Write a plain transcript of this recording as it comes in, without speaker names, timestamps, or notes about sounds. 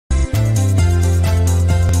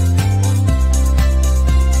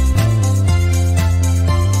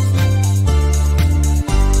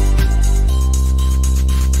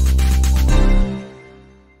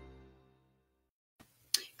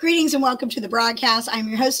Greetings and welcome to the broadcast. I'm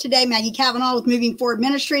your host today, Maggie Cavanaugh with Moving Forward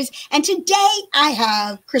Ministries. And today I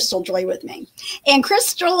have Crystal Joy with me. And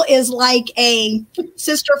Crystal is like a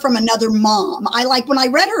sister from another mom. When I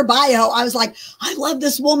read her bio, I was like, I love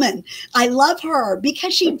this woman. I love her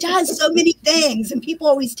because she does so many things. And people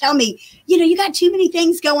always tell me, you got too many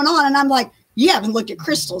things going on. And I'm like, you haven't looked at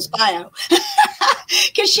Crystal's bio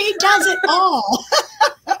because she does it all.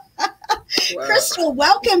 Wow. Crystal,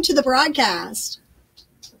 welcome to the broadcast.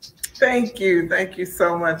 Thank you. Thank you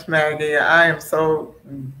so much, Maggie. I am so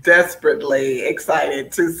desperately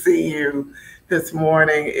excited to see you this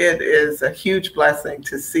morning. It is a huge blessing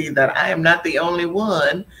to see that I am not the only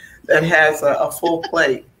one that has a full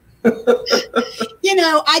plate.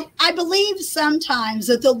 I believe sometimes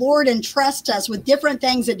that the Lord entrusts us with different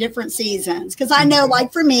things at different seasons. Because I know,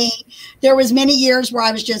 like for me, there was many years where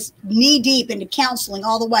I was just knee deep into counseling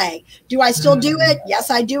all the way. Do I still do it?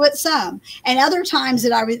 Yes, I do it some. And other times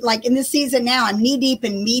that I was like in this season now, I'm knee deep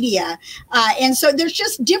in media. And so there's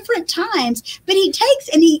just different times. But he takes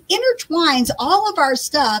and he intertwines all of our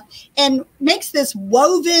stuff and makes this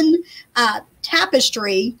woven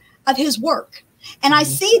tapestry of his work. And I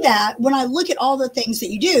see that when I look at all the things that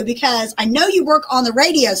you do, because I know you work on the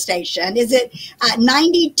radio station. Is it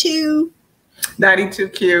 92?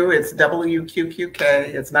 92Q. It's WQQK.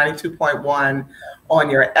 It's 92.1 on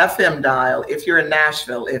your FM dial if you're in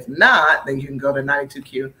Nashville. If not, then you can go to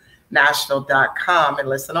 92QNashville.com and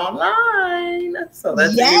listen online. So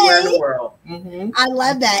that's anywhere in the world. I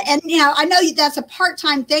love that. And I know that's a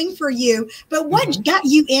part-time thing for you, but what got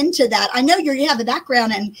you into that? I know you have the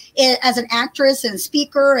background as an actress and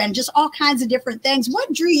speaker and just all kinds of different things.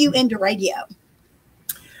 What drew you into radio?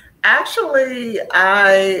 Actually,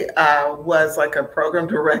 I was like a program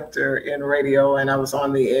director in radio, and I was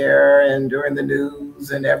on the air and during the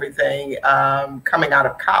news and everything coming out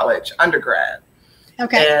of college, undergrad.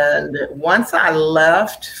 Okay. And once I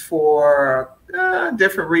left for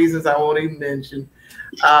different reasons I won't even mention,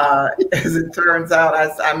 as it turns out,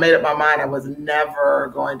 I made up my mind I was never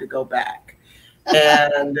going to go back.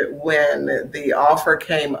 And when the offer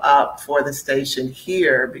came up for the station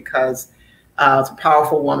here, because it's a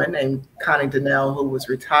powerful woman named Connie Donnell who was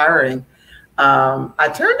retiring,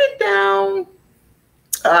 I turned it down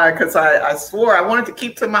because I swore I wanted to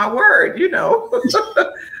keep to my word,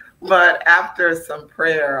 But after some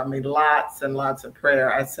prayer, lots and lots of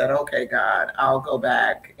prayer, I said, okay, God, I'll go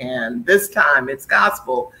back. And this time it's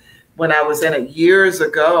gospel. When I was in it years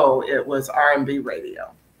ago, it was R&B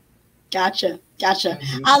radio. Gotcha.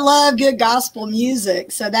 I love good gospel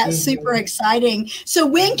music. So that's super exciting. So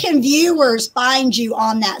when can viewers find you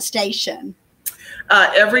on that station?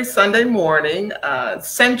 Every Sunday morning,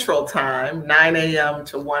 Central Time, 9 a.m.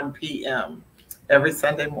 to 1 p.m. every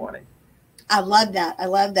Sunday morning. I love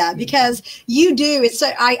that because you do. It's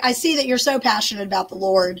so I see that you're so passionate about the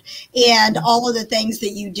Lord and all of the things that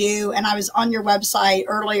you do. And I was on your website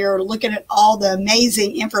earlier looking at all the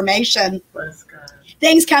amazing information,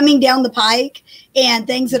 things coming down the pike and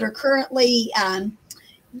things that are currently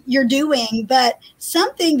you're doing. But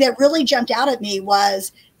something that really jumped out at me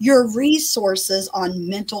was your resources on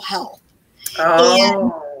mental health.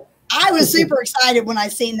 And I was super excited when I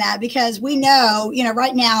seen that because we know,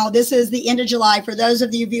 right now, this is the end of July. For those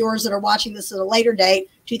of you viewers that are watching this at a later date,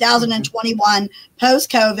 2021,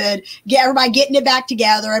 post-COVID, everybody getting it back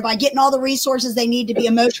together, everybody getting all the resources they need to be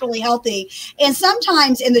emotionally healthy. And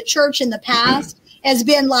sometimes in the church in the past has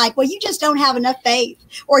been like, well, you just don't have enough faith.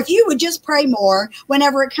 Or if you would just pray more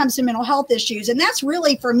whenever it comes to mental health issues. And that's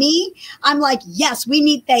really, for me, I'm like, yes, we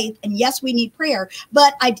need faith and yes, we need prayer.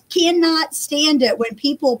 But I cannot stand it when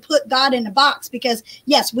people put God in a box because,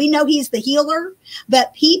 yes, we know he's the healer,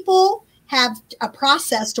 but people have a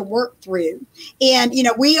process to work through. And,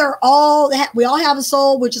 we all have a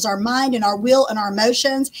soul, which is our mind and our will and our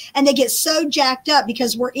emotions. And they get so jacked up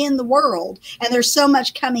because we're in the world and there's so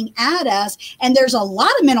much coming at us. And there's a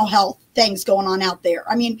lot of mental health things going on out there.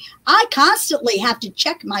 I constantly have to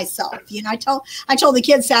check myself. I told the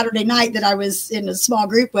kids Saturday night that I was in a small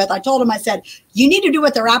group with, I told them, I said, you need to do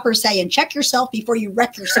what the rappers say and check yourself before you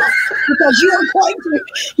wreck yourself because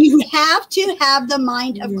you have to have the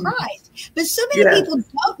mind of Christ. But so many people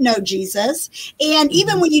don't know Jesus. And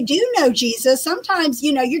even when you do know Jesus, sometimes,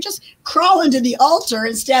 you're just crawling to the altar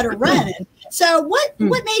instead of running. So what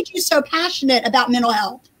made you so passionate about mental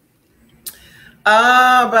health?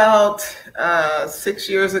 About 6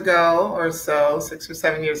 years ago or so, 6 or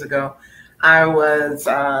 7 years ago, I was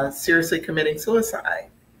seriously committing suicide.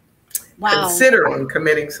 Wow. Considering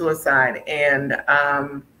committing suicide. And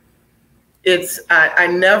I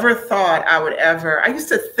never thought I would ever, I used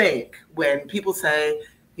to think when people say,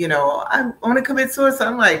 you know, I want to commit suicide.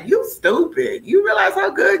 I'm like, you stupid. You realize how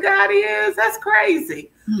good God is? That's crazy.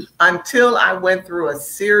 Until I went through a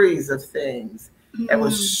series of things that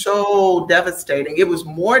was so devastating. It was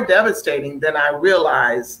more devastating than I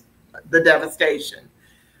realized the devastation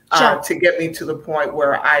to get me to the point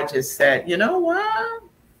where I just said, you know what?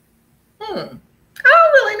 I don't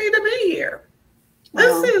really need to be here.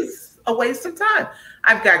 This is a waste of time.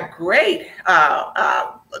 I've got great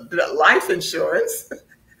life insurance.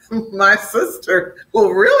 My sister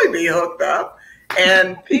will really be hooked up.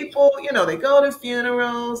 And people, you know, they go to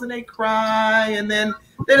funerals and they cry, and then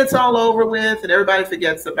it's all over with and everybody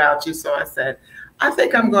forgets about you. So I said, I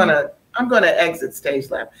think I'm gonna exit stage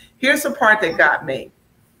left. Here's the part that got me,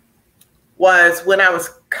 was when I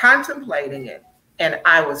was contemplating it and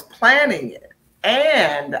I was planning it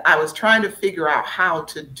and I was trying to figure out how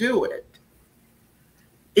to do it.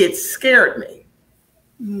 It scared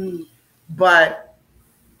me, but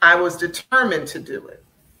I was determined to do it.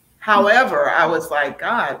 However, I was like,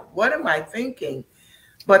 God, what am I thinking?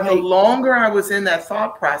 But the longer I was in that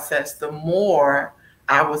thought process, the more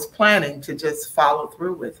I was planning to just follow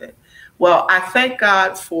through with it. Well, I thank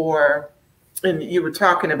God for, and you were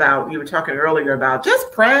talking earlier about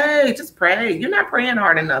just pray. You're not praying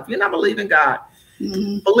hard enough. You're not believing God.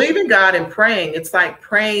 Believing God and praying, it's like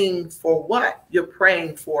praying for what? You're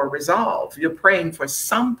praying for resolve. You're praying for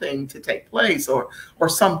something to take place, or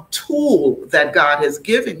some tool that God has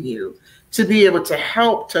given you to be able to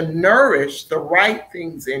help to nourish the right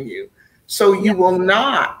things in you, so you will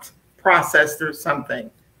not process through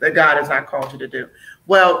something that God has not called you to do.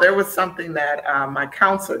 Well, there was something that my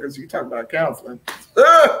counselor, because you talk about counseling,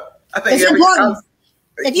 I think every counselor,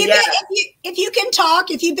 if you can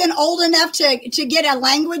talk, if you've been old enough to get a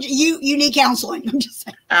language, you need counseling. I'm just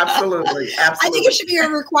saying. Absolutely. I think it should be a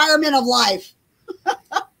requirement of life.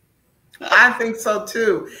 I think so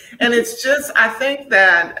too. And it's just, I think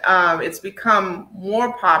that it's become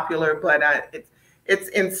more popular, but it's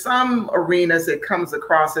in some arenas, it comes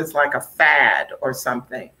across as like a fad or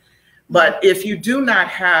something. But if you do not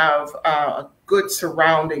have a good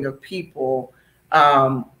surrounding of people,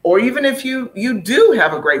 or even if you do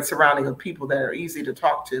have a great surrounding of people that are easy to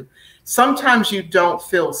talk to, sometimes you don't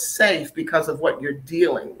feel safe because of what you're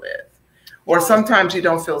dealing with. Or sometimes you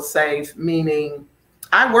don't feel safe, meaning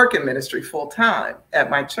I work in ministry full time at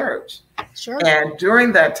my church. Sure. And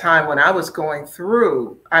during that time when I was going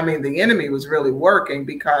through, I mean, the enemy was really working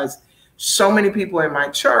because so many people in my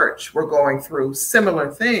church were going through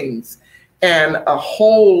similar things and a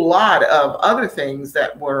whole lot of other things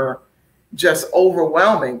that were just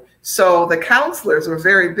overwhelming. So the counselors were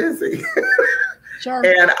very busy. Sure.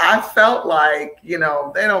 And I felt like, you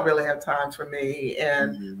know, they don't really have time for me.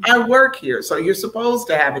 And I work here, so you're supposed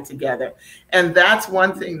to have it together. And that's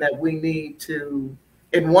one thing that we need to,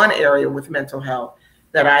 in one area with mental health,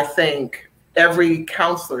 that I think every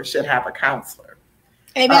counselor should have a counselor.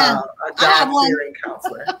 Amen. A God-fearing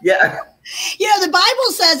counselor. Yeah. You know, the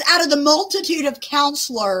Bible says out of the multitude of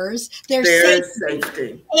counselors, there's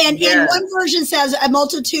safety. And one version says a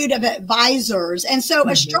multitude of advisors. And so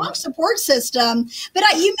a strong support system. But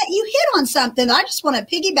you hit on something that I just want to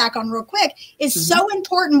piggyback on real quick. It's so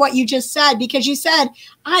important what you just said, because you said,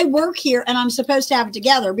 I work here and I'm supposed to have it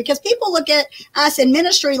together, because people look at us in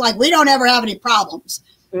ministry like we don't ever have any problems.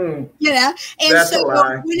 You know, and that's so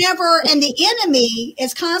whenever, and the enemy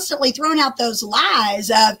is constantly throwing out those lies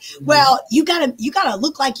of, well, you gotta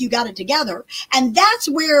look like you got it together. And that's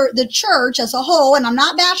where the church as a whole, and I'm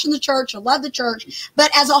not bashing the church, I love the church, but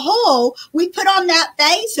as a whole, we put on that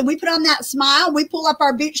face and we put on that smile, we pull up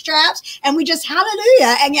our bootstraps and we just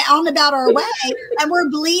hallelujah and get on about our way, and we're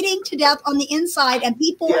bleeding to death on the inside, and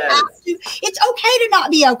people have to, it's okay to not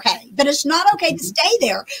be okay, but it's not okay to stay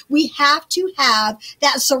there. We have to have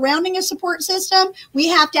that surrounding a support system. We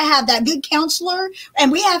have to have that good counselor,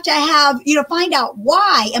 and we have to have, you know, find out,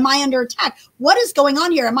 why am I under attack? What is going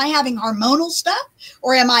on here? Am I having hormonal stuff,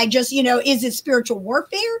 or am I just, you know, is it spiritual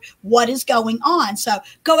warfare? What is going on? So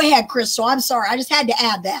go ahead, Crystal. I'm sorry. I just had to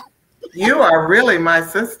add that. You are really my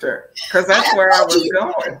sister, because that's where I was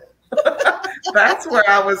going. That's where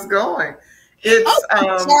I was going. It's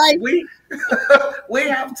sorry. We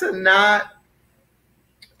have to not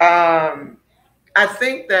I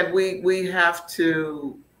think that we have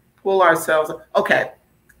to pull ourselves. Okay,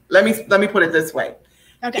 let me put it this way.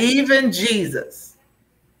 Okay. Even Jesus,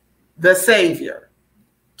 the Savior,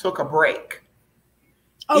 took a break.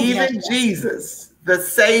 Even Jesus, the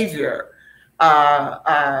Savior,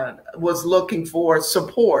 was looking for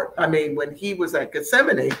support. I mean, when he was at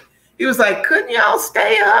Gethsemane, he was like, couldn't y'all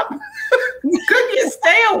stay up? Couldn't you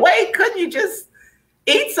stay awake? Couldn't you just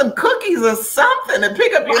eat some cookies or something to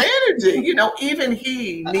pick up your energy. You know, even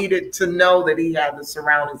he needed to know that he had the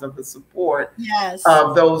surroundings of the support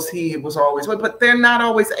of those he was always with, but they're not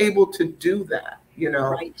always able to do that, you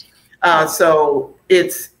know. So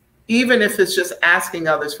it's, even if it's just asking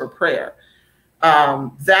others for prayer,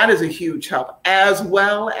 that is a huge help, as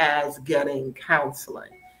well as getting counseling.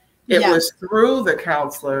 It was through the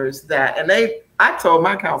counselors that, and I told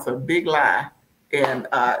my counselor a big lie, and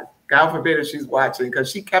God forbid if she's watching, because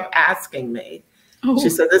she kept asking me. She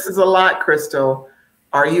said, "This is a lot, Crystal.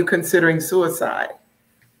 Are you considering suicide?"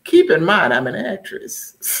 Keep in mind, I'm an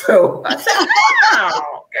actress. So I said, "Wow,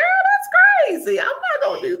 girl, that's crazy. I'm not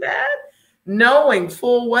going to do that." Knowing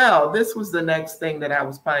full well this was the next thing that I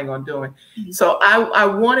was planning on doing. So I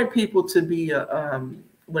wanted people to be,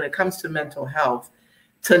 when it comes to mental health,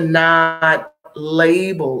 to not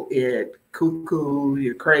label it cuckoo,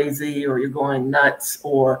 you're crazy, or you're going nuts,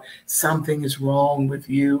 or something is wrong with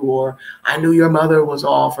you, or I knew your mother was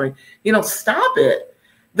offering. You know, stop it.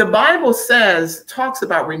 The Bible talks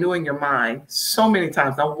about renewing your mind so many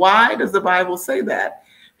times. Now, why does the Bible say that?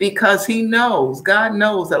 Because God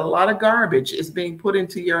knows that a lot of garbage is being put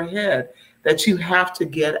into your head that you have to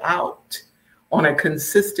get out on a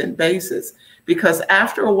consistent basis. Because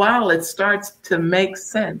after a while, it starts to make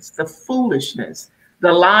sense. The foolishness,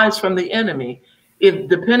 the lies from the enemy,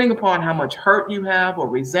 depending upon how much hurt you have, or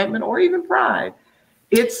resentment, or even pride,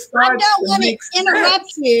 it starts to make sense. I don't want to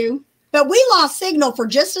interrupt you, but we lost signal for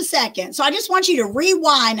just a second. So I just want you to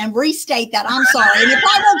rewind and restate that. I'm sorry. And it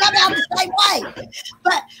probably won't come out the same way.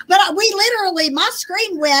 But we literally, my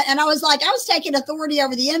screen went, and I was like, I was taking authority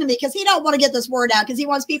over the enemy, because he don't want to get this word out, because he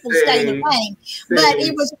wants people to stay in the lane. But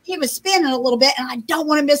it was spinning a little bit, and I don't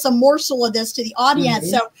want to miss a morsel of this to the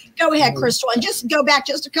audience. So go ahead, Crystal, and just go back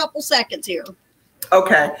just a couple seconds here.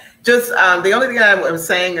 Okay. Just the only thing I was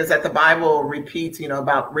saying is that the Bible repeats, you know,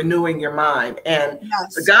 about renewing your mind. And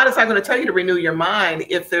God is not going to tell you to renew your mind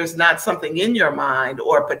if there's not something in your mind,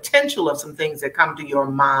 or potential of some things that come to your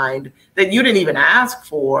mind that you didn't even ask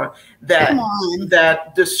for,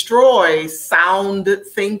 that destroy sound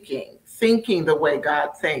thinking the way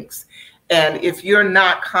God thinks. And if you're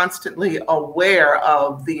not constantly aware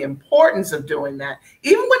of the importance of doing that,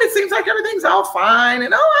 even when it seems like everything's all fine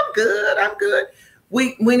and, oh, I'm good.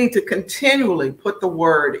 We need to continually put the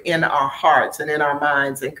word in our hearts and in our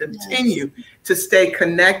minds, and continue to stay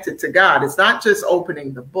connected to God. It's not just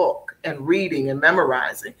opening the book and reading and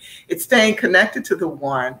memorizing. It's staying connected to the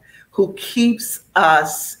one who keeps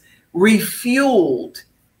us refueled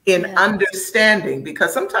in understanding.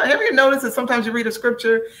 Because sometimes, have you noticed that sometimes you read a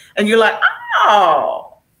scripture and you're like,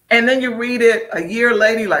 oh, and then you read it a year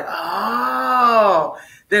later, you're like, oh.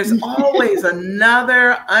 There's always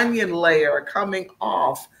another onion layer coming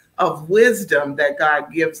off of wisdom that God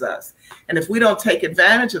gives us. And if we don't take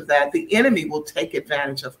advantage of that, the enemy will take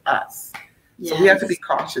advantage of us. So we have to be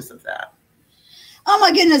cautious of that. Oh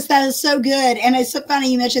my goodness, that is so good. And it's so funny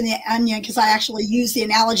you mentioned the onion, because I actually use the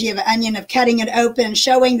analogy of an onion, of cutting it open,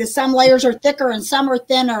 showing that some layers are thicker and some are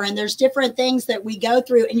thinner, and there's different things that we go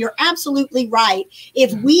through. And you're absolutely right.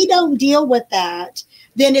 If we don't deal with that,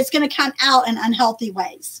 then it's going to come out in unhealthy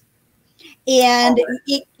ways. And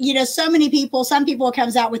so many people, some people it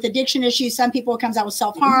comes out with addiction issues, some people it comes out with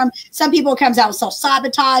self-harm, some people it comes out with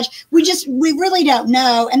self-sabotage. We really don't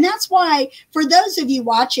know. And that's why, for those of you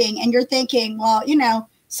watching and you're thinking, well,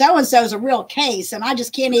 so-and-so is a real case, and I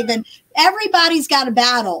just can't even, everybody's got a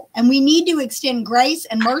battle, and we need to extend grace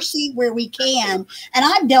and mercy where we can. And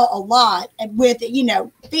I've dealt a lot with,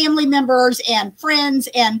 family members and friends,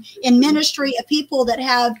 and in ministry, of people that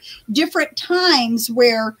have different times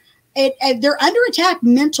where they're under attack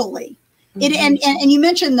mentally. And you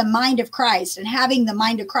mentioned the mind of Christ, and having the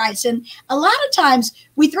mind of Christ. And a lot of times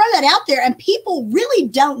we throw that out there and people really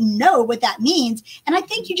don't know what that means. And I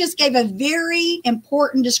think you just gave a very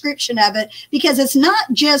important description of it, because it's not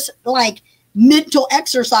just like mental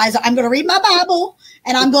exercise. I'm going to read my Bible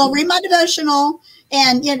and I'm going to read my devotional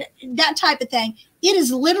and that type of thing. It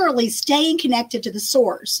is literally staying connected to the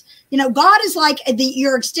source. God is like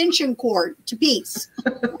your extension cord to peace.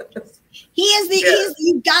 He is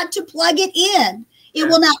you've got to plug it in. It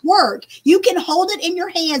will not work. You can hold it in your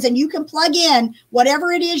hands and you can plug in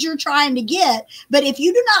whatever it is you're trying to get. But if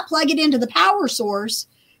you do not plug it into the power source,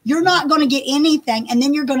 you're not going to get anything. And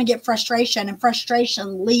then you're going to get frustration, and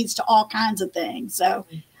frustration leads to all kinds of things. So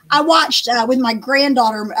I watched with my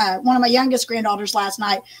granddaughter, one of my youngest granddaughters last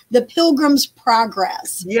night, The Pilgrim's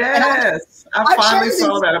Progress. Yes. I finally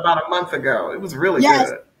saw that about a month ago. It was really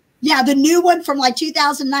good. Yeah, the new one from like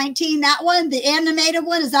 2019, that one, the animated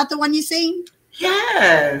one. Is that the one you seen?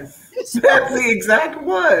 Yes. That's the exact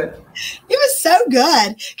one. It was so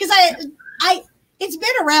good because it's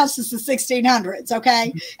been around since the 1600s,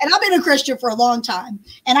 okay? And I've been a Christian for a long time.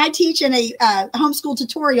 And I teach in a homeschool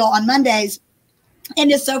tutorial on Mondays.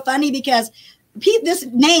 And it's so funny because this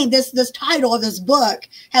name, this title of this book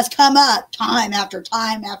has come up time after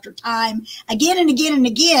time after time, again and again and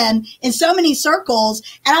again in so many circles.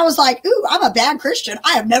 And I was like, ooh, I'm a bad Christian.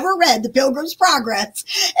 I have never read The Pilgrim's Progress.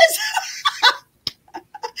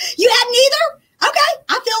 You hadn't either? Okay.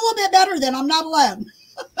 I feel a little bit better then. I'm not alone.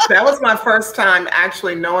 That was my first time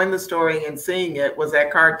actually knowing the story and seeing it was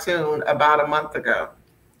that cartoon about a month ago.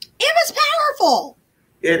 It was powerful.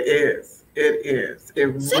 It is. It is.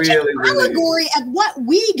 It Such really, an allegory of what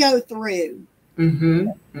we go through. Mm-hmm,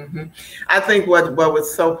 mm-hmm. I think what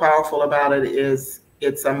was so powerful about it is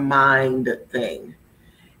it's a mind thing.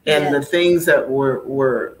 And Yes. the things that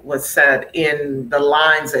was said in the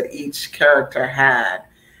lines that each character had,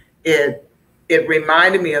 it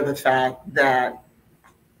reminded me of the fact that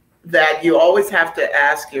you always have to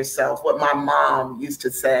ask yourself what my mom used to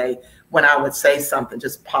say when I would say something,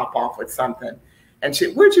 just pop off with something. And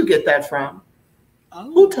where'd you get that from?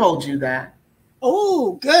 Oh. Who told you that?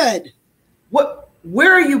 Oh, good.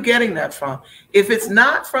 Where are you getting that from? If it's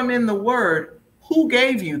not from in the word, who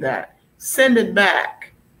gave you that? Send it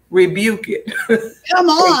back, rebuke it. Come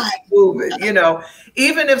on. Move it. You know,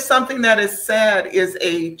 even if something that is said is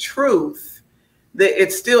a truth, that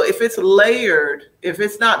it's still, if it's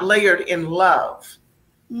not layered in love,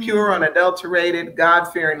 pure, unadulterated,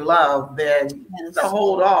 God-fearing love, then Yes. to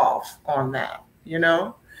hold off on that, you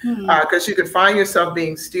know, because you could find yourself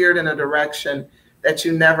being steered in a direction that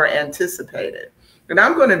you never anticipated. And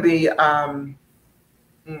I'm going to be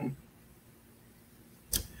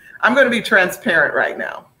transparent right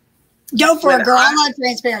now. Go for it, girl. I love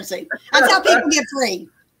transparency. That's how people get free.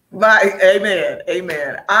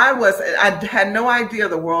 Amen. I had no idea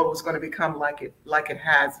the world was going to become like it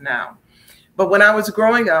has now. But when I was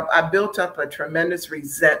growing up, I built up a tremendous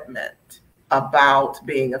resentment about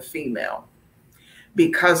being a female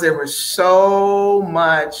because there was so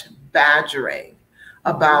much badgering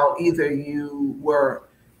about either you were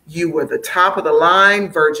the top of the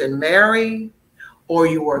line, Virgin Mary, or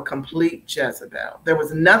you were a complete Jezebel. There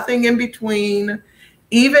was nothing in between.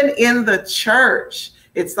 Even in the church,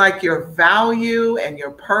 it's like your value and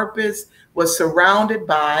your purpose was surrounded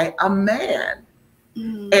by a man.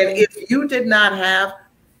 And if you did not have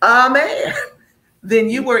a man, then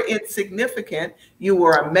you were insignificant. You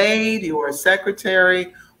were a maid, you were a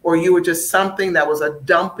secretary, or you were just something that was a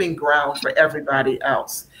dumping ground for everybody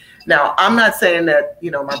else. Now, I'm not saying that,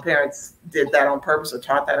 you know, my parents did that on purpose or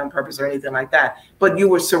taught that on purpose or anything like that, but you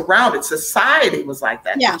were surrounded. Society was like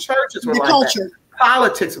that. Yeah. The churches were The like culture. that.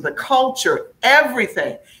 Politics, the culture,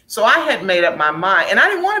 everything. So I had made up my mind, and I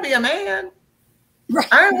didn't want to be a man. Right.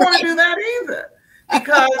 I didn't want to do that either,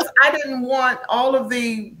 because I didn't want all of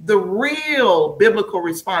the real biblical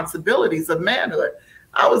responsibilities of manhood.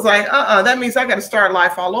 I was like, that means I got to start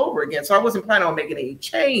life all over again. So I wasn't planning on making any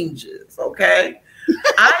changes. Okay.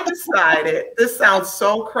 I decided, this sounds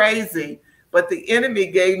so crazy, but the enemy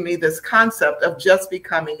gave me this concept of just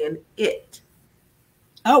becoming an it.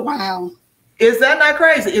 Oh, wow. Is that not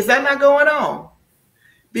crazy? Is that not going on?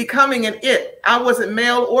 Becoming an it. I wasn't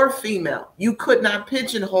male or female. You could not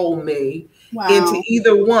pigeonhole me into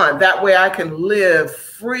either one. That way I can live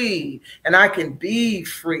free and I can be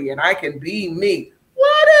free and I can be me.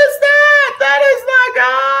 What is that? That is not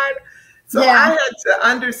God. So I had to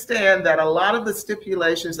understand that a lot of the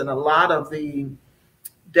stipulations and a lot of the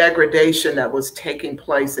degradation that was taking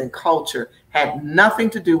place in culture had nothing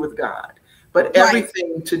to do with God, but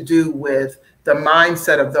everything to do with the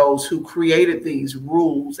mindset of those who created these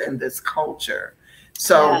rules and this culture.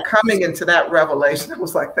 So coming into that revelation, I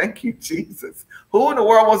was like, thank you, Jesus. Who in the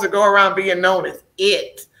world wants to go around being known as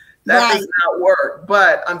it? That does not work.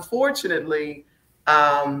 But unfortunately,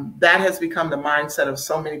 that has become the mindset of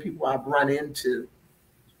so many people I've run into,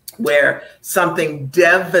 where something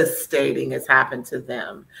devastating has happened to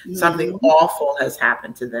them, something awful has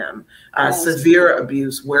happened to them, severe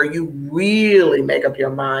abuse, where you really make up your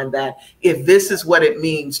mind that if this is what it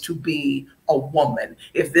means to be a woman,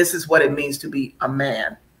 if this is what it means to be a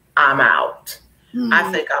man, I'm out.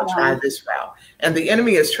 I think I'll try this route. And the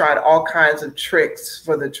enemy has tried all kinds of tricks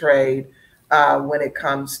for the trade when it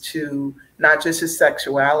comes to not just your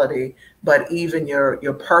sexuality, but even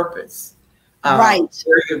your purpose. Where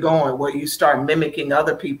you're going, where you start mimicking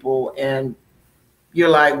other people and you're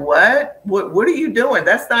like, what are you doing?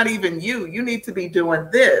 That's not even you. You need to be doing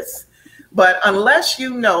this. But unless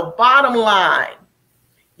you know, bottom line,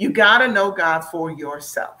 you got to know God for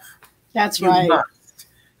yourself. That's you right. Must.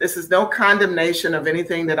 This is no condemnation of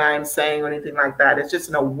anything that I am saying or anything like that. It's just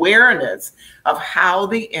an awareness of how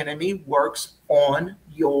the enemy works on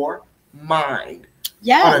your mind.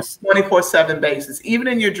 Yes. On a 24/7 basis, even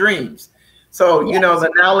in your dreams. So, Yes. you know,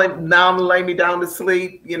 now lay me down to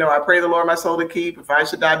sleep. You know, I pray the Lord my soul to keep. If I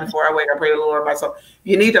should die before I wake, I pray the Lord my soul.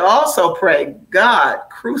 You need to also pray, God,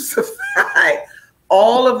 crucify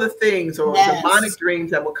all of the things or demonic dreams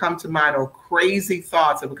that will come to mind, or crazy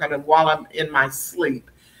thoughts that will come in while I'm in my sleep.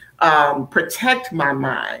 Protect my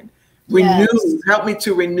mind. Help me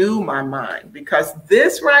to renew my mind, because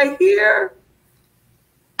this right here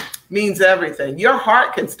means everything. Your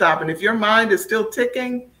heart can stop, and if your mind is still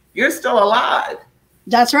ticking, you're still alive.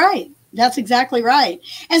 That's right. That's exactly right.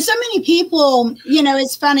 And so many people, you know,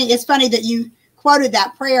 it's funny that you quoted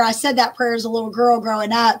that prayer. I said that prayer as a little girl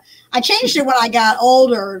growing up. I changed it when I got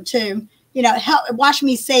older to, you know, help wash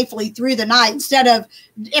me safely through the night, instead of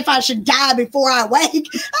if I should die before I wake.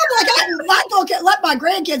 I'm like, I might let my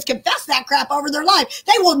grandkids confess that crap over their life.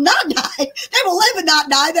 They will not die. They will live and not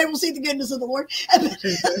die. They will see the goodness of the Lord.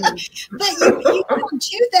 But you know,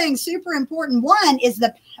 two things super important. One is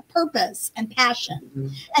the purpose and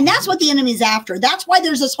passion. And that's what the enemy's after. That's why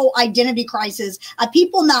there's this whole identity crisis of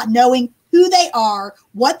people not knowing who they are,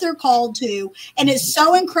 what they're called to. And it's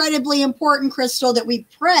so incredibly important, Crystal, that we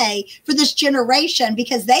pray for this generation,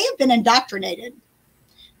 because they have been indoctrinated.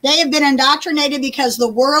 They have been indoctrinated because the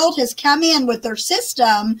world has come in with their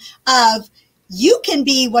system of, you can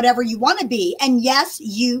be whatever you want to be. And yes,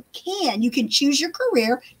 you can. You can choose your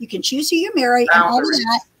career. You can choose who you marry and all of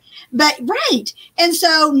that. But right. And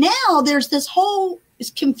so now there's this whole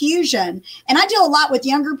confusion. And I deal a lot with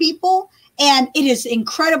younger people. And it is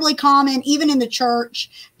incredibly common, even in the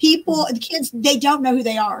church. People, the kids, they don't know who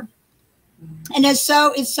they are. And it's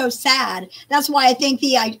so sad. That's why I think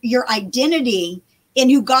your identity in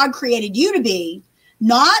who God created you to be,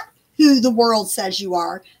 not who the world says you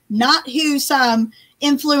are, not who some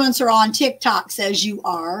influencer on TikTok says you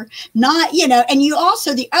are, not, you know, and you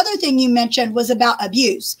also, the other thing you mentioned was about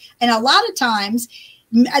abuse. And a lot of times,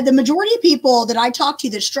 the majority of people that I talk to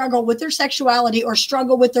that struggle with their sexuality or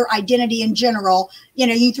struggle with their identity in general, you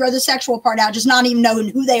know, you throw the sexual part out, just not even knowing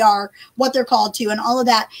who they are, what they're called to, and all of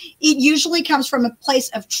that, it usually comes from a place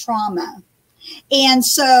of trauma. And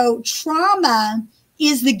so trauma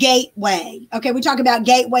is the gateway. Okay, we talk about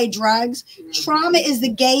gateway drugs. Trauma is the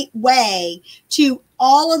gateway to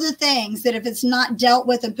all of the things that, if it's not dealt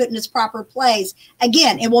with and put in its proper place,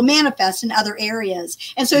 again, it will manifest in other areas.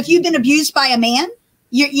 And so if you've been abused by a man,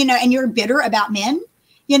 you know, and you're bitter about men,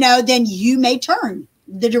 you know, then you may turn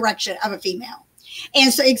the direction of a female.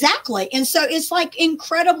 And so exactly. And so it's like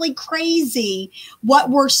incredibly crazy what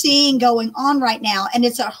we're seeing going on right now. And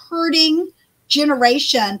it's a hurting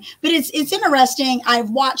generation, but it's interesting. I've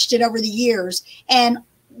watched it over the years. And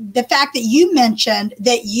the fact that you mentioned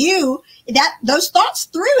that those thoughts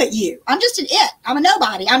threw at you. I'm just an it. I'm a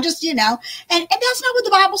nobody. I'm just, you know, and that's not what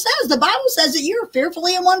the Bible says. The Bible says that you're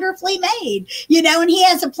fearfully and wonderfully made, you know, and he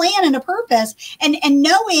has a plan and a purpose. And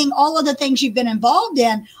knowing all of the things you've been involved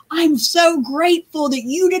in, I'm so grateful that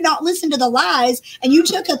you did not listen to the lies and you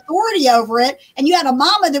took authority over it. And you had a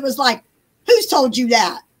mama that was like, who's told you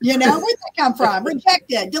that? You know, where'd that come from? Reject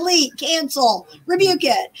it, delete, cancel, rebuke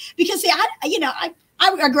it. Because see,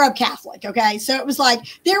 I grew up Catholic, okay? So it was like,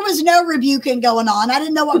 there was no rebuking going on. I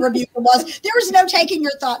didn't know what rebuking was. There was no taking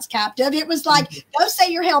your thoughts captive. It was like, go say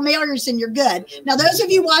your Hail Marys and you're good. Now, those of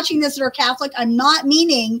you watching this that are Catholic, I'm not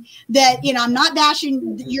meaning that, you know, I'm not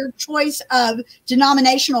bashing your choice of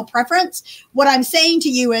denominational preference. What I'm saying to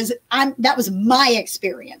you is that was my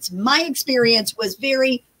experience. My experience was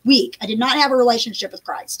very weak. I did not have a relationship with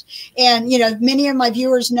Christ. And, you know, many of my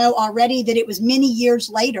viewers know already that it was many years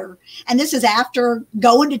later. And this is after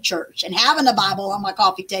going to church and having a Bible on my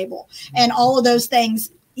coffee table and all of those things.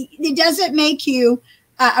 It doesn't make you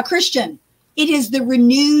a Christian. It is the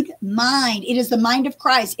renewed mind. It is the mind of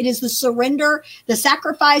Christ. It is the surrender, the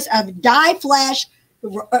sacrifice of die flesh.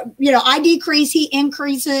 You know, I decrease, he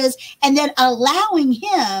increases, and then allowing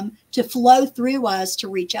him to flow through us to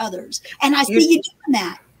reach others. And I see you doing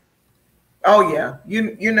that. Oh, yeah.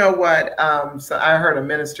 You know what? So I heard a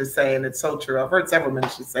minister say, and it's so true. I've heard several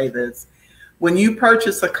ministers say this. When you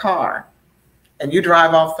purchase a car and you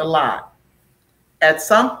drive off the lot, at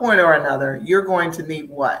some point or another, you're going to need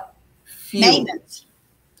what? Fuel. Maintenance.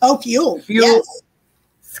 Oh, fuel. Fuel. Yes.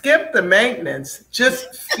 Skip the maintenance.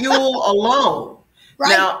 Just fuel alone. Right.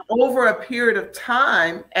 Now, over a period of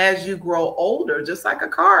time, as you grow older, just like a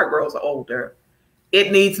car grows older,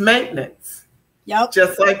 it needs maintenance. Yep.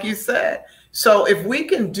 Just like you said. So if we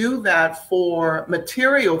can do that for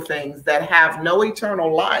material things that have no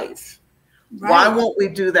eternal life, Why won't we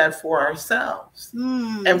do that for ourselves?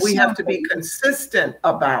 And we have to be consistent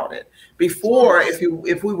about it. Before,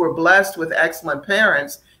 if we were blessed with excellent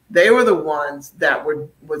parents, they were the ones that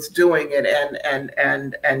was doing it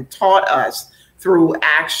and taught us through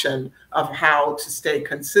action of how to stay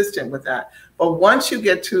consistent with that. But once you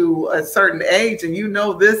get to a certain age and you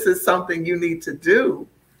know this is something you need to do,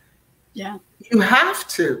 you have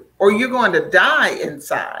to, or you're going to die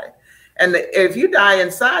inside. And if you die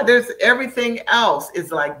inside, there's everything else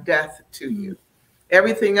is like death to you.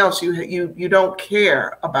 Everything else you don't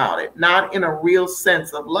care about it, not in a real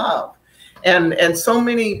sense of love. And so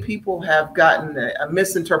many people have gotten a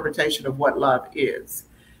misinterpretation of what love is.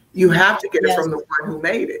 You have to get it from the one who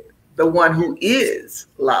made it, the one who is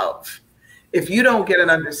love. If you don't get an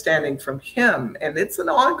understanding from him, and it's an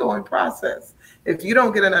ongoing process, if you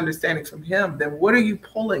don't get an understanding from him, then what are you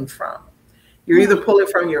pulling from? You're either pulling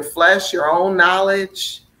from your flesh, your own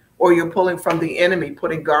knowledge, or you're pulling from the enemy,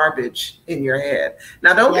 putting garbage in your head.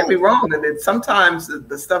 Now, don't get me wrong, that sometimes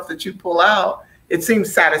the stuff that you pull out, it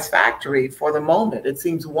seems satisfactory for the moment. It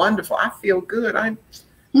seems wonderful. I feel good.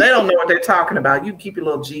 They don't know what they're talking about. You keep your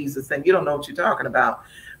little Jesus thing. You don't know what you're talking about.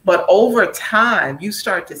 But over time, you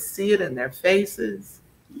start to see it in their faces.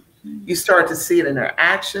 You start to see it in their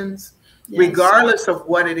actions, regardless of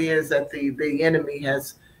what it is that the enemy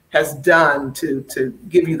has done to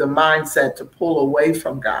give you the mindset to pull away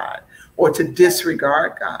from God or to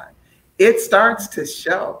disregard God. It starts to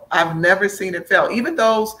show. I've never seen it fail. Even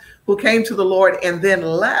those who came to the Lord and then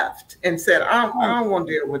left and said, I don't want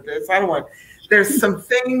to deal with this. I don't want. There's some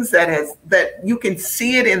things that you can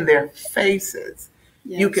see it in their faces.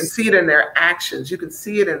 You can see it in their actions. You can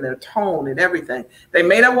see it in their tone and everything. They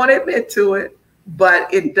may not want to admit to it,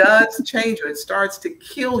 but it does change you. It starts to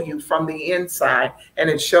kill you from the inside, and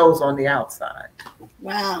it shows on the outside.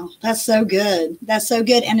 Wow, that's so good. That's so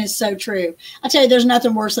good, and it's so true. I tell you, there's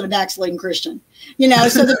nothing worse than a backsliding Christian.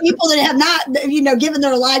 So the people that have not, given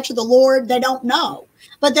their life to the Lord, they don't know.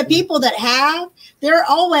 But the people that have, they're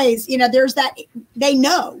always, there's that, they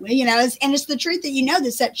know, and it's the truth that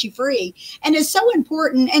that sets you free. And it's so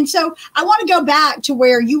important. And so I want to go back to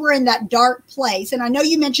where you were in that dark place. And I know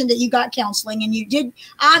you mentioned that you got counseling and you did,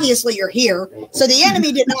 obviously you're here. So the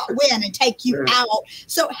enemy did not win and take you out.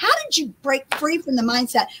 So how did you break free from the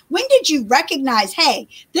mindset? When did you recognize, hey,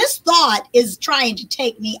 this thought is trying to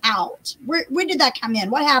take me out? Where did that come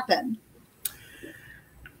in? What happened?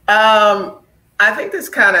 I think this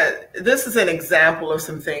is an example of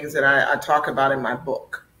some things that I talk about in my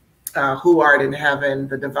book, Who Art in Heaven,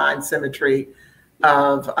 the Divine Symmetry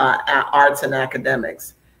of Arts and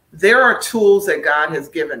Academics. There are tools that God has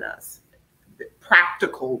given us,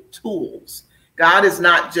 practical tools. God is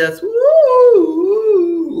not just,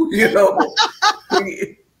 woo,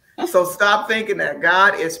 So stop thinking that.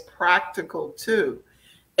 God is practical too.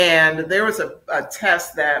 And there was a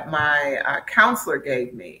test that my counselor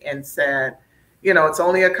gave me and said, it's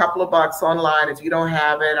only a couple of bucks online. If you don't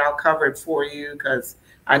have it, I'll cover it for you because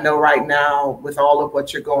I know right now with all of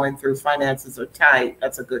what you're going through, finances are tight.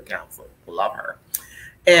 That's a good counselor. I love her.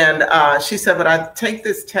 And she said, but I take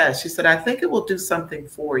this test. She said, I think it will do something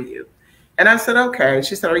for you. And I said, okay.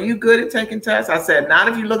 She said, are you good at taking tests? I said, not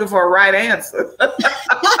if you're looking for a right answer.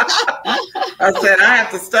 I said, I have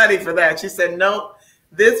to study for that. She said, nope.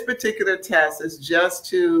 This particular test is just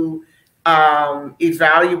to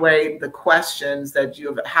evaluate the questions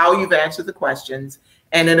how you've answered the questions,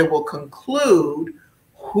 and then it will conclude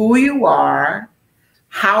who you are,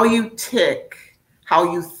 how you tick,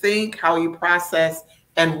 how you think, how you process,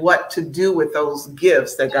 and what to do with those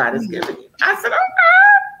gifts that God has given you. I said,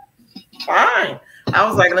 okay, fine. I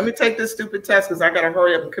was like, let me take this stupid test because I got to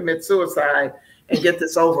hurry up and commit suicide and get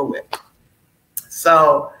this over with.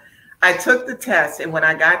 So I took the test, and when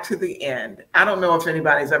I got to the end, I don't know if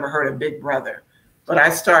anybody's ever heard of Big Brother, but I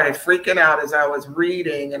started freaking out as I was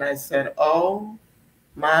reading, and I said, oh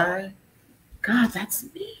my God,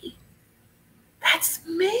 that's me. That's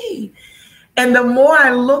me. And the more I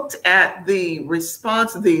looked at the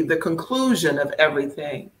response, the conclusion of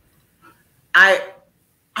everything, I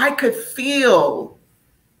could feel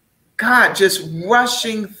God just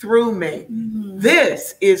rushing through me. Mm-hmm.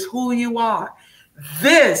 This is who you are.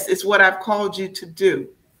 This is what I've called you to do.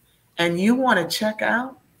 And you want to check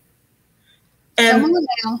out? And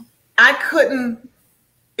I couldn't,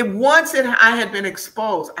 I had been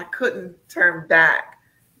exposed, I couldn't turn back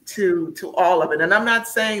to all of it. And I'm not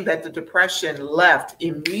saying that the depression left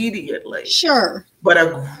immediately. Sure. But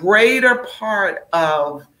a greater part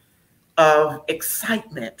of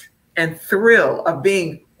excitement and thrill of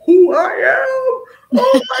being who I am.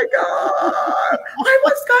 Oh my God. I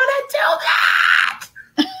was gonna do that.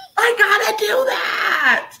 I I gotta do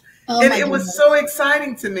that. Oh, And it was so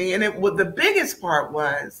exciting to me. And the biggest part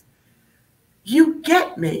was, you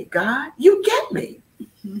get me, God. You get me.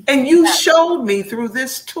 And you showed me through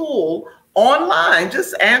this tool online,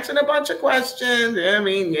 just answering a bunch of questions. I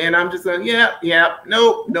mean, and I'm just going, yep,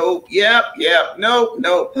 nope, yep,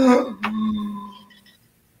 nope.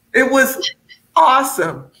 It was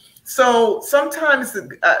awesome. So sometimes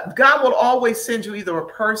God will always send you either a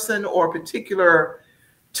person or a particular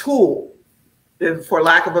tool, for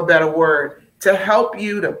lack of a better word, to help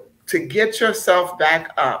you to get yourself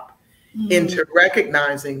back up into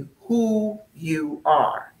recognizing who you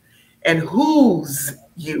are and whose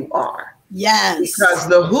you are. Yes. Because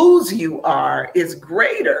the whose you are is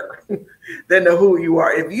greater than the who you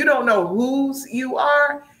are. If you don't know whose you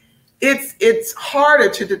are, it's harder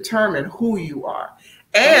to determine who you are.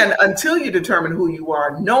 And until you determine who you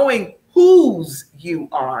are, knowing whose you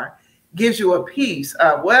are gives you a piece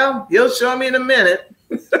of, well, he'll show me in a minute.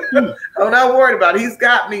 I'm not worried about it. He's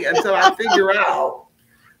got me until I figure out,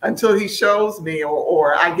 until he shows me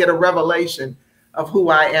or I get a revelation of who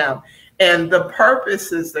I am. And the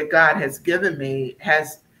purposes that God has given me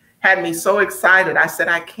has had me so excited. I said,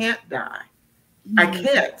 I can't die. I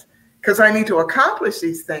can't, because I need to accomplish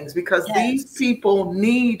these things, because these people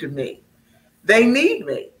need me. They need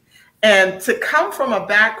me. And to come from a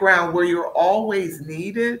background where you're always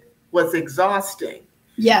needed was exhausting.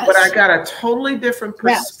 Yes. But I got a totally different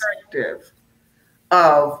perspective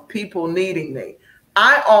of people needing me.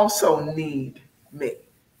 I also need me.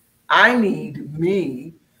 I need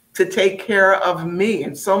me to take care of me.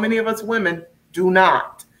 And so many of us women do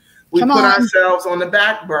not. We put ourselves on the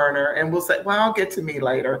back burner and we'll say, well, I'll get to me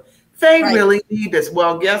later. They really need this.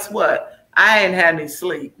 Well, guess what? I ain't had any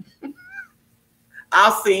sleep.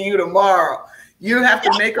 I'll see you tomorrow. You have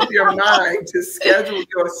to make up your mind to schedule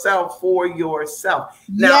yourself for yourself.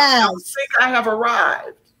 Now, don't think I have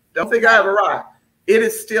arrived. Don't think I have arrived. It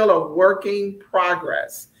is still a working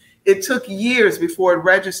progress. It took years before it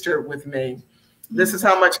registered with me. This is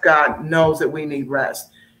how much God knows that we need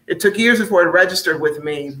rest. It took years before it registered with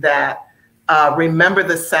me that remember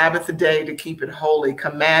the Sabbath day to keep it holy.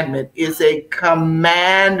 Commandment is a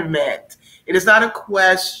commandment. It is not a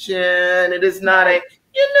question. It is not a,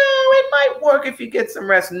 it might work if you get some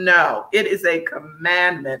rest. No, it is a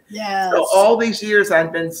commandment. Yes. So all these years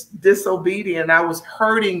I've been disobedient. I was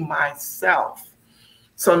hurting myself.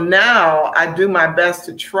 So now I do my best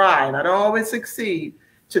to try, and I don't always succeed,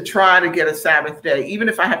 to try to get a Sabbath day, even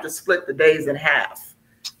if I have to split the days in half,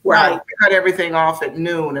 where I cut everything off at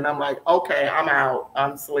noon and I'm like, okay, I'm out,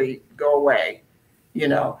 I'm asleep, go away,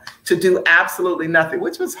 to do absolutely nothing,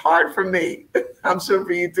 which was hard for me. I'm sure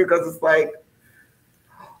for you too, because it's like,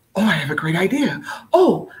 oh, I have a great idea.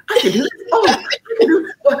 Oh, I can do this. Oh, I can do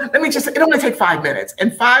it. Well, let me just, it only takes 5 minutes.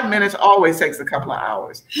 And 5 minutes always takes a couple of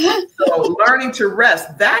hours. So learning to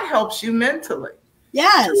rest, that helps you mentally.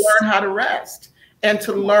 Yes. To learn how to rest and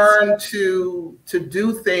to learn to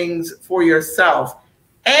do things for yourself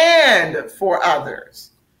and for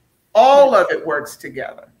others. All of it works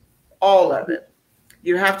together. All of it.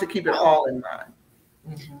 You have to keep it all in mind.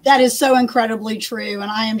 That is so incredibly true.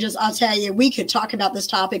 And I'll tell you, we could talk about this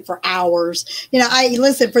topic for hours.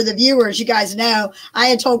 Listen, for the viewers, you guys know, I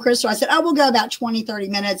had told Crystal, I said, we'll go about 20, 30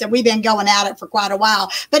 minutes. And we've been going at it for quite a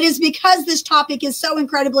while. But it's because this topic is so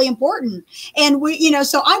incredibly important. And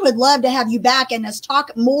so I would love to have you back and let's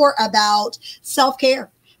talk more about self-care.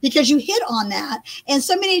 Because you hit on that. And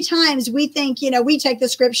so many times we think, we take the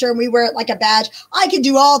scripture and we wear it like a badge. I can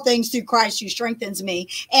do all things through Christ who strengthens me.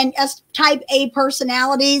 And as type A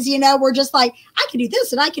personalities, we're just like, I can do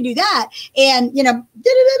this and I can do that. And,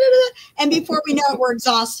 and before we know it, we're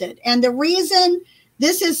exhausted. And the reason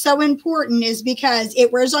this is so important is because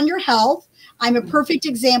it wears on your health. I'm a perfect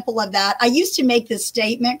example of that. I used to make this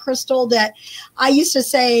statement, Crystal, that I used to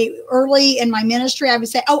say early in my ministry, I would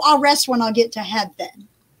say, I'll rest when I get to heaven.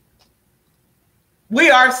 We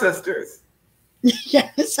are sisters.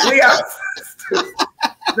 Yes. We are sisters.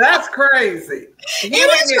 That's crazy.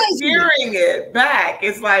 Hearing it back,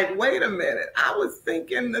 it's like, wait a minute. I was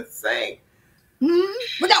thinking the same.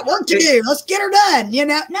 We got work to do. Let's get her done.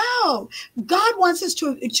 No, God wants us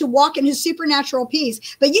to walk in his supernatural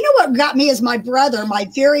peace. But you know what got me is my brother, my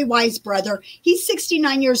very wise brother. He's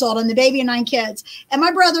 69 years old and the baby and 9 kids. And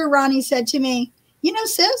my brother, Ronnie, said to me,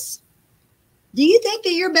 sis, do you think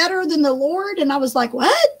that you're better than the Lord? And I was like,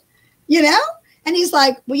 what? And he's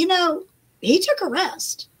like, well, he took a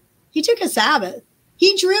rest. He took a Sabbath.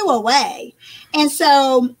 He drew away. And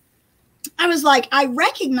so I was like, I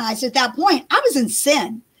recognized at that point, I was in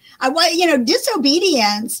sin. I was,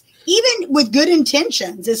 disobedience, even with good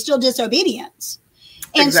intentions, is still disobedience.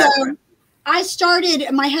 And so Exactly. I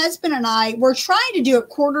started, my husband and I were trying to do it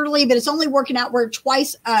quarterly, but it's only working out. We're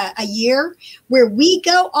twice a year where we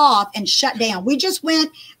go off and shut down. We just went,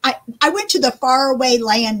 I went to the faraway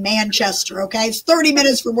land, Manchester. Okay. It's 30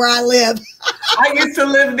 minutes from where I live. I used to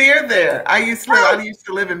live near there. I used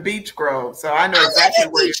to live in Beach Grove. So I know exactly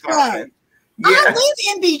where you're talking. Yeah. I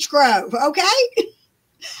live in Beach Grove. Okay.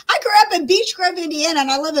 I grew up in Beech Grove, Indiana,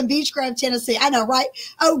 and I live in Beech Grove, Tennessee. I know, right?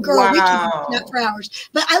 Oh, girl, wow. We can talk for hours.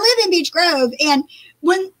 But I live in Beech Grove, and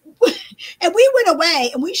we went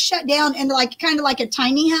away and we shut down in like kind of like a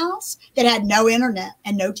tiny house that had no internet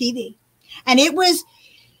and no TV, and it was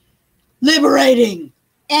liberating,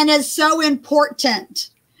 and it's so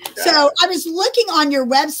important. So I was looking on your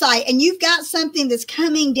website, and you've got something that's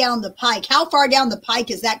coming down the pike. How far down the pike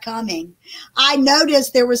is that coming? I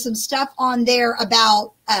noticed there was some stuff on there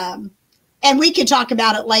about, and we could talk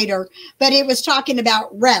about it later, but it was talking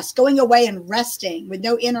about rest, going away and resting with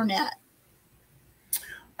no internet.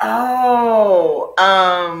 Oh,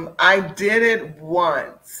 I did it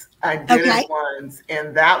once. And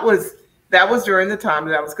that was during the time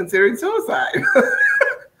that I was considering suicide.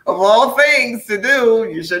 Of all things to do,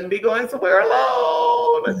 you shouldn't be going somewhere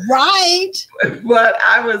alone. Right. But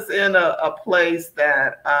I was in a place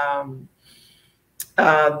that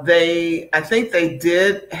I think they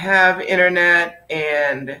did have internet,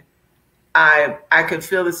 and I could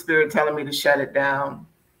feel the spirit telling me to shut it down.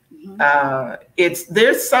 Mm-hmm.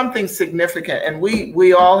 There's something significant, and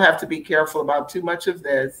we all have to be careful about too much of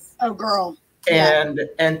this. Oh, girl. And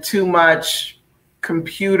too much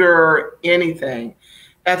computer anything.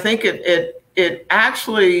 I think I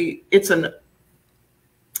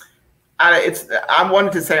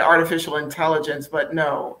wanted to say artificial intelligence, but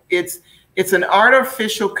no, it's an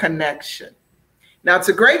artificial connection. Now, it's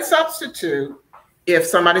a great substitute if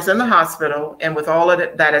somebody's in the hospital, and with all of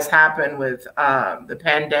it that has happened with the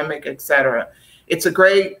pandemic, et cetera. It's a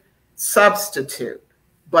great substitute,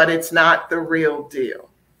 but it's not the real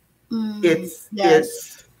deal. There's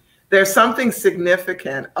something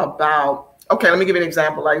significant about. Okay, let me give you an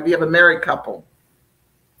example. Like if you have a married couple,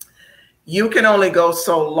 you can only go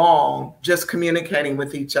so long just communicating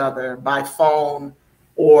with each other by phone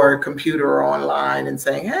or computer or online and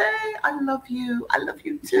saying, hey, I love you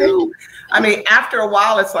too. I mean, after a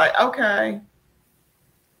while, it's like, okay,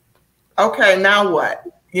 now what?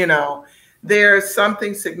 There's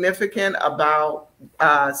something significant about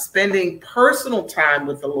spending personal time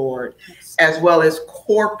with the Lord as well as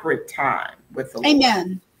corporate time with the Lord.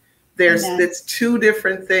 Amen. It's two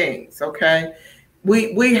different things, okay?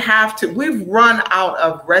 We've run out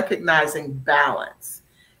of recognizing balance.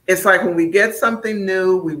 It's like when we get something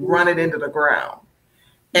new, we run it into the ground.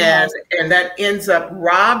 And that ends up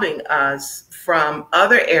robbing us from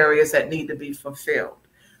other areas that need to be fulfilled.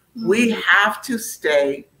 Mm-hmm. We have to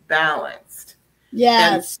stay balanced.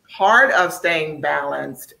 Yes. And part of staying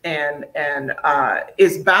balanced and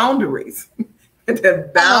is boundaries. The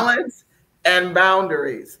balance and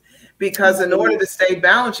boundaries. Because in order to stay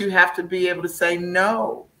balanced, you have to be able to say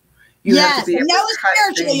no. You have to be able no is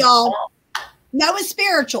spiritual, y'all. No is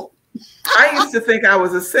spiritual. I used to think I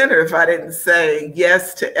was a sinner if I didn't say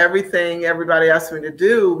yes to everything everybody asked me to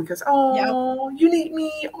do because, you need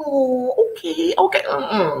me. Oh, okay.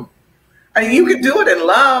 You could do it in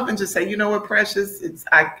love and just say, you know what, precious,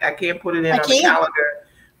 I can't put it in on the calendar.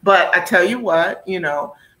 But I tell you what,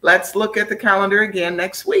 let's look at the calendar again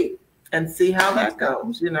next week and see how that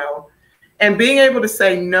goes, And being able to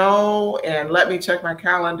say no and let me check my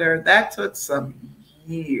calendar, that took some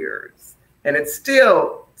years. And it's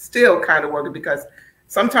still kind of working because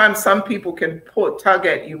sometimes some people can tug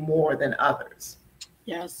at you more than others.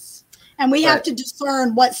 Yes. And we have to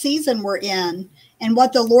discern what season we're in and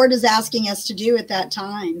what the Lord is asking us to do at that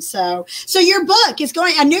time. So your book is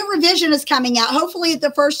a new revision is coming out, hopefully at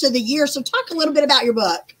the first of the year. So talk a little bit about your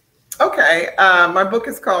book. Okay, my book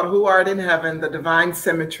is called Who Art in Heaven, The Divine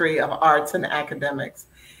Symmetry of Arts and Academics.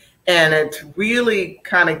 And it really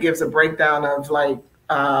kind of gives a breakdown of like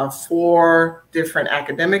 4 different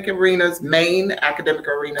academic arenas, main academic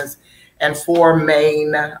arenas, and 4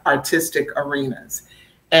 main artistic arenas.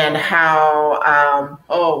 And how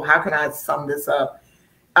can I sum this up?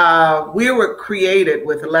 We were created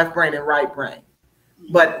with the left brain and right brain,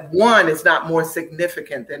 but one is not more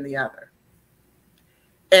significant than the other.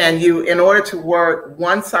 And in order to work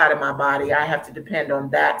one side of my body, I have to depend on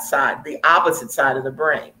that side, the opposite side of the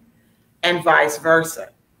brain, and vice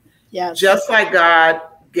versa. Yes. Just like God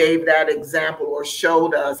gave that example or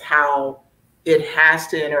showed us how it has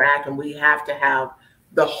to interact, and we have to have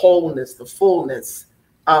the wholeness, the fullness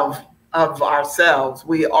of ourselves.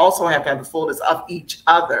 We also have to have the fullness of each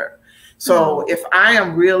other. So if I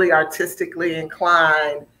am really artistically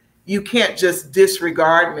inclined, you can't just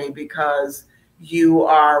disregard me because you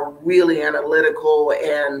are really analytical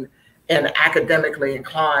and academically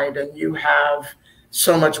inclined, and you have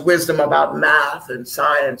so much wisdom about math and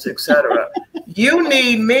science, etc. You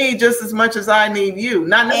need me just as much as I need you,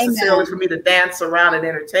 not necessarily for me to dance around and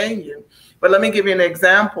entertain you. But let me give you an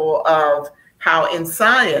example of how in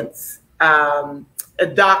science,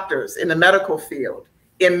 doctors in the medical field,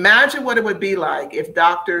 imagine what it would be like if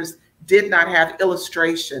doctors did not have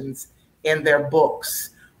illustrations in their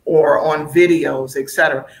books or on videos,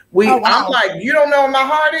 etc. I'm like, you don't know what my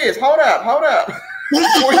heart is. Hold up.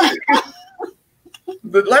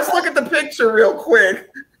 But let's look at the picture real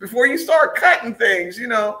quick before you start cutting things. You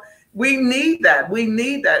know, we need that.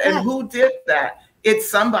 And who did that?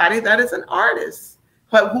 It's somebody that is an artist,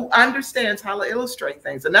 but who understands how to illustrate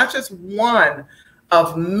things. And that's just one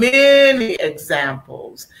of many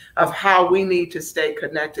examples of how we need to stay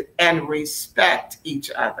connected and respect each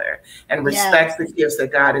other and respect the gifts that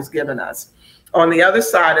God has given us. On the other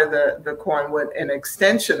side of the coin, with an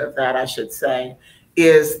extension of that, I should say,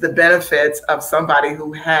 is the benefits of somebody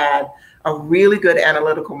who had a really good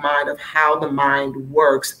analytical mind of how the mind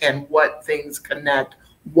works and what things connect,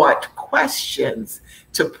 what questions,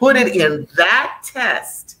 to put it in that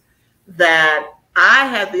test that I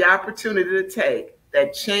had the opportunity to take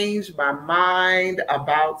that changed my mind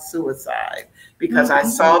about suicide, because I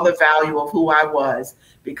saw the value of who I was,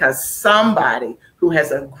 because somebody who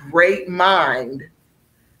has a great mind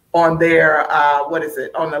on their,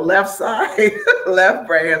 on the left side, left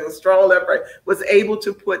brain, has a strong left brain, was able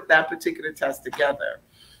to put that particular test together.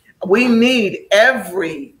 We need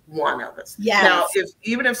every one of us. Yes. Now,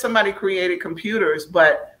 even if somebody created computers,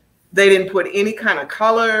 but they didn't put any kind of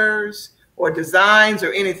colors or designs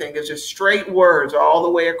or anything, it's just straight words all the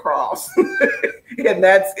way across, and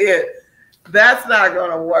that's it. That's not going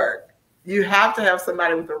to work. You have to have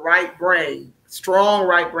somebody with the right brain, strong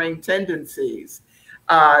right brain tendencies,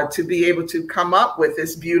 to be able to come up with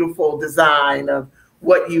this beautiful design of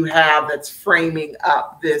what you have that's framing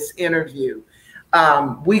up this interview.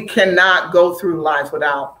 We cannot go through life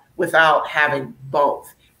without having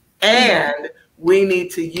both. And we need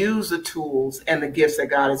to use the tools and the gifts that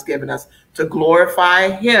God has given us to glorify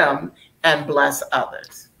Him and bless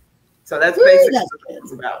others. So that's basically what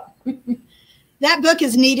it's about. That book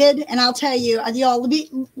is needed, and I'll tell you, y'all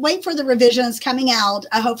wait for the revisions coming out,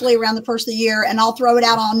 hopefully around the first of the year, and I'll throw it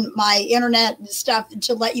out on my internet stuff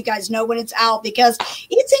to let you guys know when it's out, because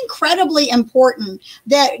it's incredibly important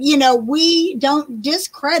that, you know, we don't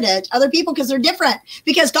discredit other people because they're different,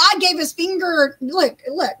 because God gave us look,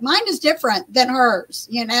 mine is different than hers,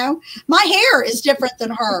 you know, my hair is different than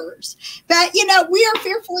hers, but, you know, we are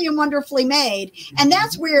fearfully and wonderfully made, and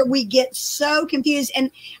that's where we get so confused. And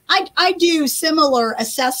I do similar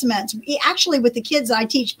assessments. Actually, with the kids I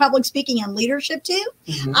teach public speaking and leadership to,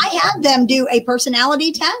 I have them do a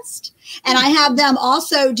personality test, and I have them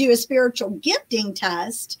also do a spiritual gifting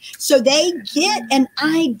test, so they get an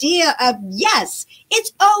idea of, yes,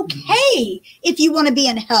 it's okay if you want to be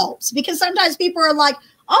in helps, because sometimes people are like,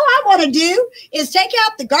 all I want to do is take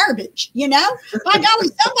out the garbage, you know, by golly,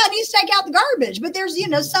 somebody needs to take out the garbage, but there's, you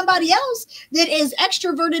know, somebody else that is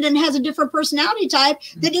extroverted and has a different personality type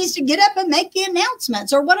that needs to get up and make the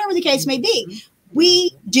announcements, or whatever the case may be.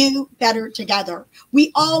 We do better together.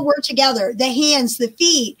 We all work together. The hands, the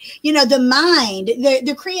feet, you know, the mind,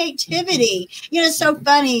 the creativity. You know, it's so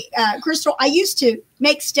funny, Crystal, I used to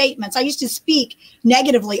make statements. I used to speak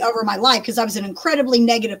negatively over my life because I was an incredibly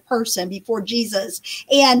negative person before Jesus.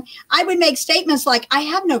 And I would make statements like, I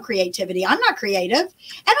have no creativity. I'm not creative. And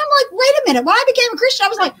I'm like, wait a minute. When I became a Christian, I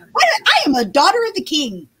was like, I am a daughter of the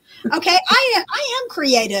King. Okay, I am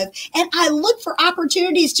creative, and I look for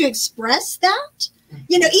opportunities to express that.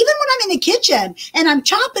 You know, even when I'm in the kitchen and I'm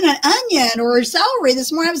chopping an onion or celery.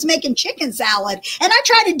 This morning I was making chicken salad, and I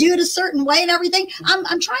try to do it a certain way and everything.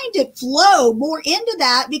 I'm trying to flow more into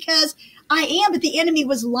that, because I am, but the enemy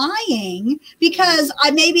was lying, because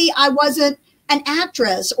I wasn't an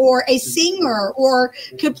actress or a singer or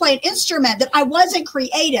could play an instrument, that I wasn't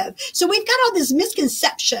creative. So we've got all this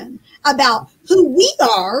misconception about who we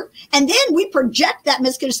are, and then we project that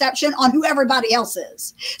misconception on who everybody else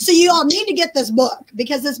is. So you all need to get this book,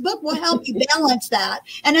 because this book will help you balance that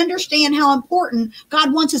and understand how important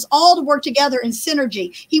God wants us all to work together in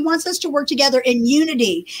synergy. He wants us to work together in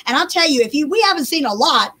unity. And I'll tell you, we haven't seen a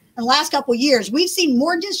lot in the last couple of years. We've seen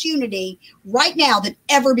more disunity right now than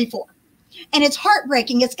ever before. And it's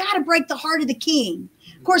heartbreaking. It's got to break the heart of the King.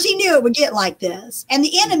 Of course, he knew it would get like this. And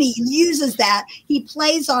the enemy uses that. He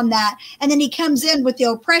plays on that. And then he comes in with the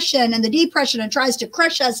oppression and the depression and tries to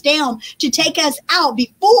crush us down to take us out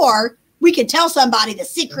before we could tell somebody the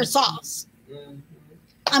secret sauce.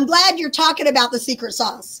 I'm glad you're talking about the secret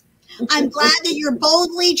sauce. I'm glad that you're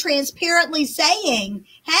boldly, transparently saying,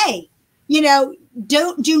 hey, you know,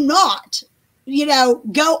 do not, you know,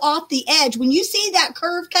 go off the edge. When you see that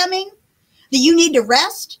curve coming, that you need to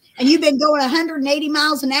rest, and you've been going 180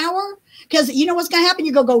 miles an hour, because you know what's going to happen?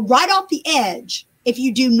 You're going to go right off the edge if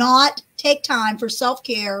you do not take time for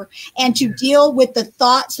self-care and to deal with the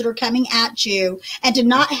thoughts that are coming at you, and to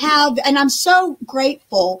not have, and I'm so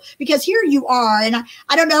grateful because here you are, and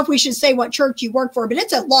I don't know if we should say what church you work for, but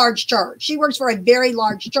it's a large church. She works for a very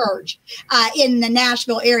large church in the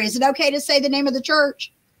Nashville area. Is it okay to say the name of the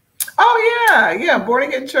church? Oh, yeah. Born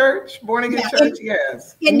Again Church.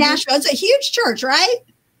 Yes. In Nashville. It's a huge church, right?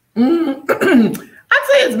 I'd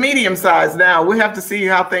say it's medium sized now. We have to see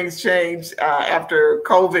how things change after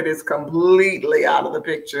COVID is completely out of the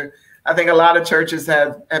picture. I think a lot of churches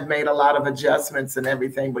have made a lot of adjustments and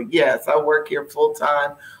everything. But yes, I work here full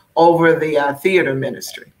time over the theater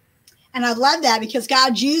ministry. And I love that because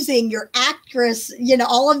God's using your actress, you know,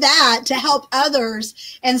 all of that to help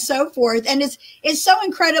others and so forth. And it's so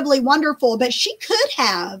incredibly wonderful. But she could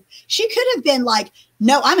have been like,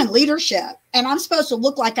 no, I'm in leadership and I'm supposed to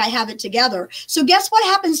look like I have it together. So guess what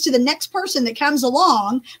happens to the next person that comes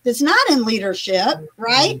along that's not in leadership,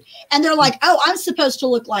 right? And they're like, oh, I'm supposed to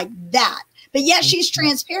look like that. But yet she's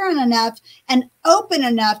transparent enough and open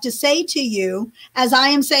enough to say to you, as I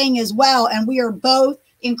am saying as well, and we are both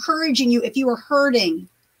encouraging you, if you are hurting,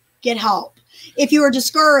 get help. If you are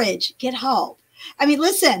discouraged, get help. I mean,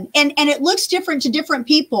 listen, and it looks different to different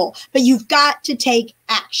people, but you've got to take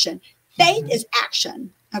action. Faith is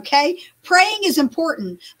action. Okay. Praying is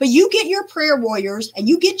important, but you get your prayer warriors and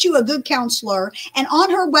you get you a good counselor. And on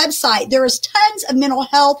her website, there is tons of mental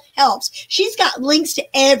health helps. She's got links to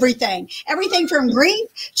everything from grief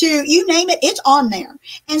to you name it. It's on there.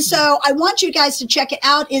 And so I want you guys to check it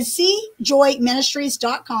out. It's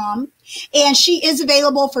cjoyministries.com. And she is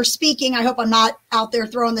available for speaking. I hope I'm not out there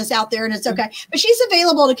throwing this out there and it's okay, but she's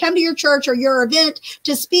available to come to your church or your event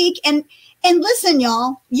to speak. And listen,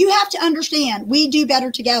 y'all, you have to understand we do better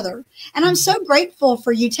together. And I'm so grateful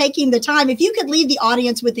for you taking the time. If you could leave the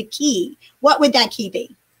audience with a key, what would that key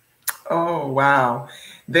be? Oh, wow.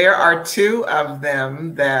 There are two of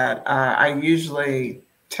them that I usually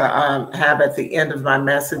have at the end of my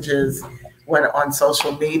messages when on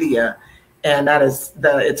social media. And that is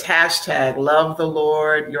it's hashtag love the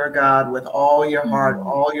Lord your God with all your heart,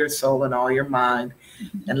 all your soul, and all your mind,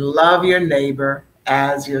 and love your neighbor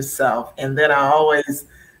as yourself. And then I always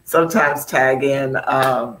sometimes tag in,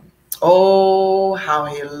 oh, how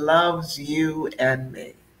he loves you and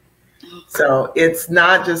me. So it's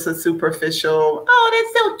not just a superficial, oh,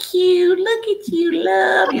 that's so cute, look at you,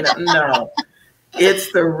 love, you know, no,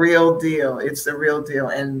 it's the real deal. It's the real deal.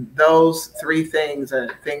 And those three things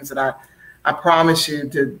are things that I promise you,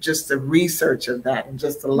 to just the research of that and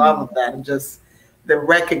just the love of that and just the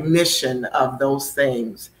recognition of those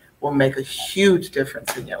things will make a huge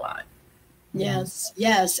difference in your life. Yes,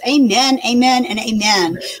 yes. Amen, amen, and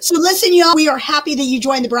amen. So listen, y'all, we are happy that you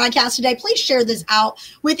joined the broadcast today. Please share this out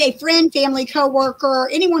with a friend, family, coworker,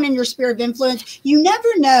 anyone in your sphere of influence. You never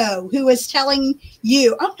know who is telling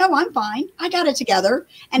you, oh, no, I'm fine. I got it together,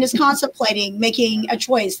 and is contemplating making a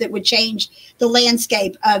choice that would change the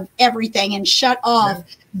landscape of everything and shut off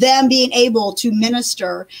them being able to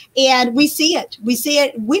minister. And we see it. We see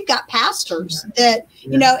it. We've got pastors that,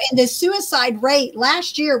 you know, and the suicide rate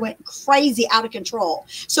last year went crazy out of control.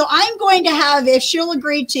 So I'm going to have, if she'll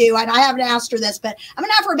agree to, and I haven't asked her this, but I'm going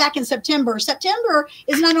to have her back in September. September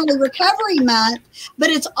is not only Recovery Month, but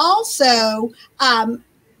it's also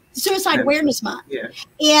Suicide Awareness Month. Yeah.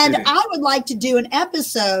 And I would like to do an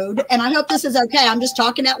episode, and I hope this is okay. I'm just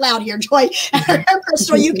talking out loud here, Joy.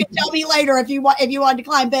 Crystal, you can tell me later if you want to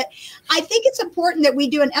decline. But I think it's important that we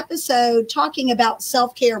do an episode talking about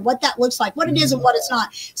self-care, what that looks like, what it is and what it's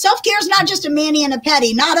not. Self-care is not just a mani and a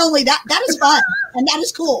pedi. Not only that, that is fun and that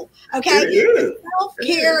is cool. Okay.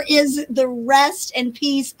 Self-care is the rest and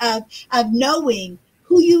peace of knowing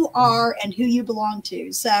who you are and who you belong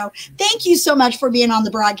to. So thank you so much for being on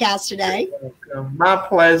the broadcast today. My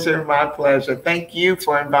pleasure. My pleasure. Thank you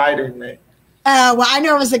for inviting me. Well, I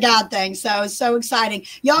know it was a God thing, so it's so exciting.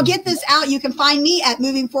 Y'all get this out. You can find me at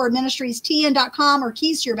movingforwardministriestn.com or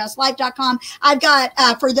keystourbestlife.com. I've got,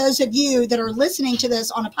 for those of you that are listening to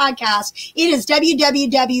this on a podcast, it is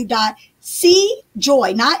www.cjoy,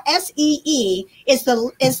 not SEE. It's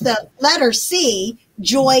the letter C,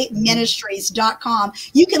 joyministries.com.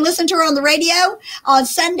 You can listen to her on the radio on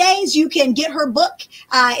Sundays. You can get her book.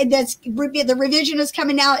 The revision is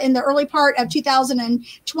coming out in the early part of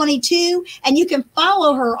 2022, and you can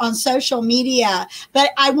follow her on social media.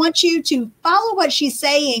 But I want you to follow what she's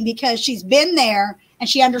saying because she's been there and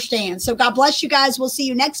she understands. So God bless you guys. We'll see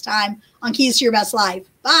you next time on Keys to Your Best Life.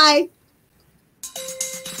 Bye.